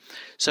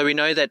So we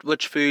know that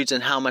which foods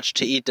and how much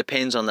to eat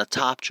depends on the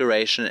type,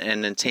 duration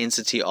and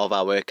intensity of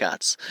our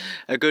workouts.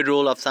 A good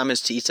rule of thumb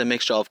is to eat a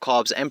mixture of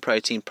carbs and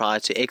protein prior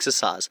to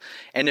exercise.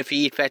 And if you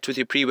eat fat with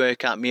your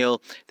pre-workout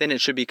meal, then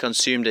it should be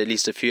consumed at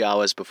least a few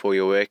hours before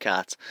your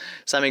workout.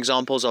 Some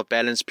examples of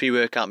balanced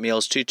pre-workout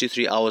meals 2 to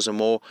 3 hours or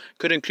more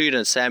could include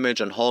a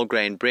sandwich on whole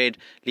grain bread,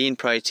 lean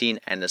protein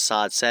and a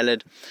side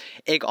salad,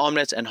 egg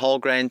omelette and whole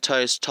grain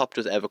toast topped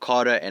with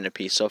avocado and a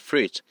piece of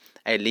fruit,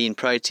 a lean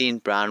protein,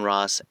 brown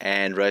rice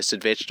and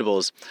roasted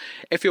vegetables.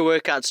 If your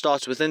workout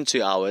starts within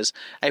 2 hours,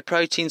 a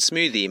protein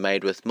smoothie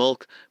made with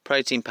milk,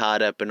 protein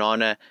powder,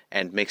 banana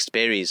and mixed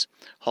berries,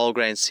 whole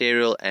grain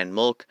cereal and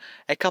milk,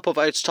 a cup of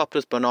oats topped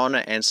with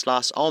banana and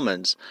sliced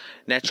almonds,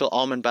 natural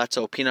almond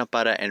butter or peanut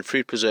butter and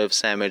fruit preserve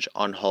sandwich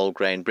on whole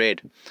grain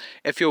bread.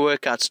 If your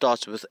workout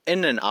starts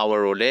within an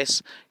hour or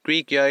less,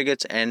 Greek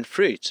yogurt and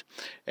fruit,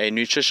 a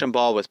nutrition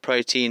bar with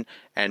protein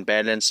and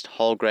balanced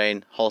whole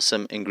grain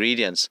wholesome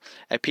ingredients,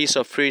 a piece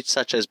of fruit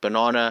such as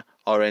banana,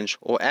 orange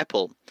or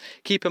apple.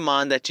 Keep in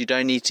mind that you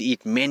don't need to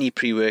eat many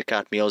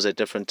pre-workout meals at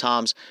different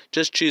times,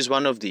 just choose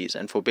one of these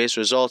and for best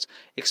results,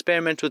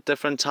 experiment with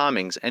different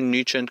timings and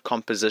nutrient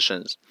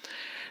compositions.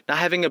 Now,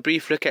 having a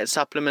brief look at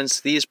supplements,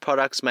 these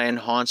products may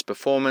enhance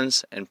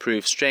performance,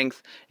 improve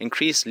strength,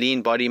 increase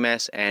lean body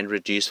mass and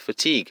reduce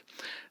fatigue.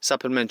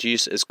 Supplement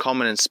use is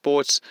common in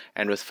sports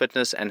and with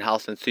fitness and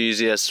health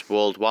enthusiasts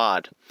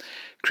worldwide.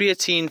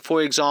 Creatine,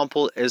 for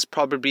example, is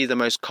probably the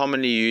most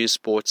commonly used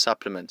sports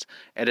supplement.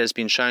 It has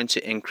been shown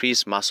to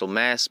increase muscle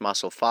mass,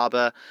 muscle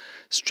fiber,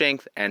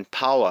 strength and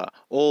power,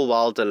 all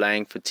while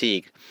delaying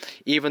fatigue.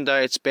 Even though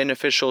it's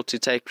beneficial to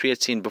take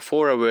creatine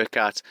before a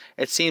workout,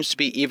 it seems to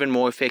be even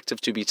more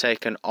effective to be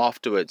taken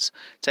afterwards.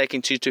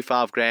 Taking 2 to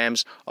 5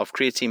 grams of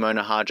creatine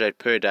monohydrate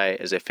per day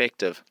is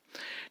effective.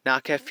 Now,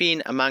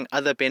 caffeine, among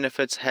other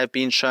benefits, have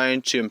been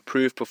shown to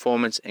improve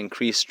performance,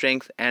 increase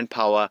strength and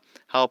power,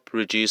 help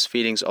reduce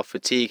feelings of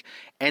fatigue,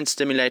 and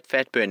stimulate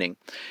fat burning.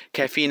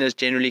 Caffeine is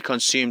generally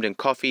consumed in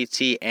coffee,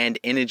 tea, and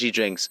energy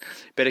drinks,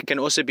 but it can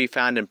also be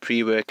found in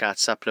pre-workout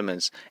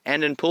supplements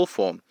and in pill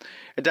form.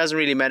 It doesn't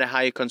really matter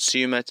how you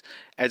consume it,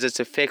 as its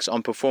effects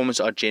on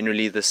performance are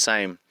generally the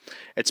same.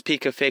 Its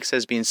peak effects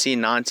has been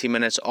seen 90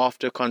 minutes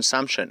after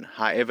consumption.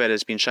 However, it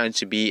has been shown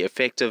to be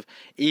effective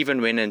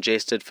even when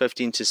ingested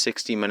 15 to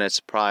 60 minutes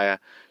prior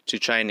to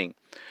training.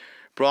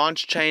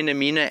 Branch-chain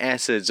amino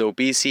acids, or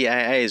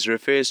BCAAs,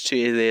 refers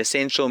to the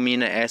essential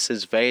amino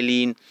acids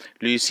valine,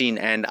 leucine,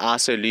 and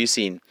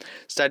isoleucine.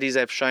 Studies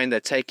have shown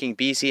that taking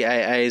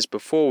BCAAs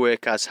before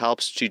workouts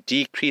helps to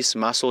decrease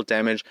muscle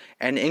damage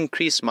and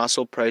increase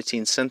muscle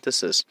protein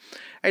synthesis.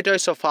 A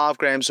dose of 5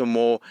 grams or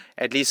more,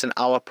 at least an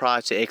hour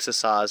prior to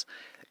exercise,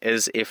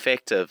 is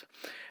effective.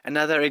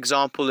 Another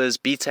example is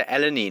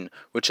beta-alanine,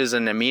 which is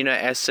an amino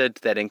acid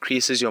that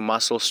increases your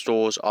muscle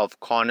stores of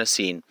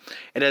carnosine.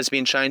 It has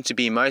been shown to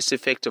be most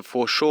effective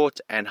for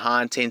short and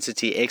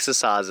high-intensity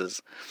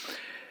exercises.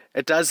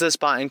 It does this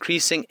by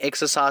increasing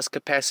exercise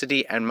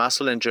capacity and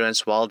muscle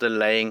endurance while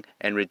delaying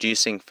and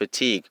reducing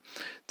fatigue.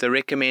 The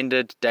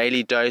recommended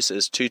daily dose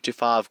is 2 to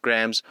 5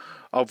 grams,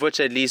 of which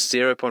at least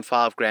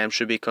 0.5 grams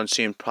should be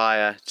consumed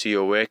prior to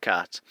your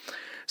workout.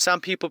 Some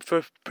people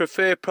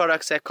prefer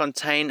products that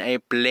contain a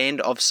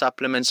blend of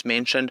supplements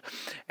mentioned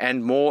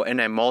and more in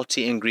a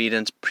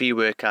multi-ingredient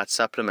pre-workout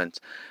supplement.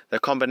 The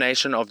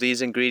combination of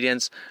these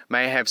ingredients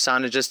may have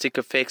synergistic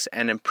effects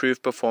and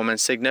improve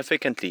performance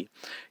significantly.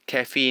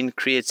 Caffeine,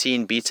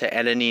 creatine,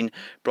 beta-alanine,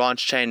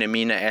 branch-chain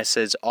amino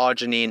acids,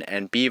 arginine,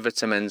 and B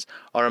vitamins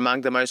are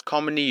among the most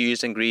commonly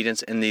used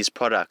ingredients in these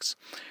products.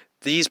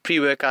 These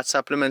pre-workout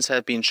supplements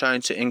have been shown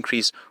to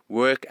increase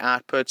work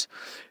output,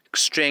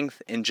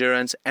 strength,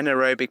 endurance,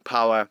 anaerobic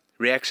power,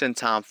 reaction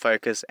time,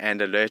 focus,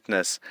 and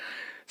alertness.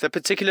 The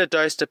particular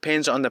dose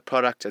depends on the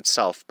product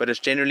itself, but it's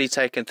generally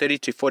taken 30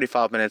 to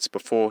 45 minutes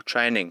before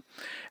training.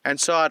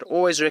 And so I'd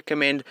always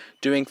recommend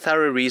doing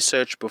thorough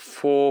research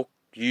before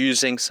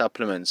using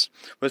supplements,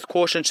 with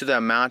caution to the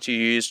amount you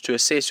use to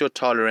assess your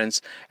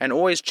tolerance, and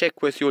always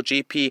check with your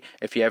GP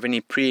if you have any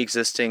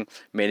pre-existing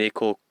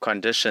medical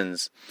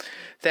conditions.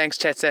 Thanks,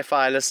 Chat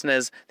Sapphire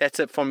listeners. That's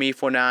it from me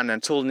for now, and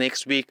until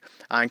next week,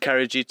 I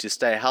encourage you to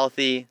stay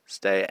healthy,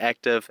 stay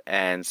active,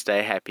 and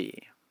stay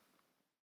happy.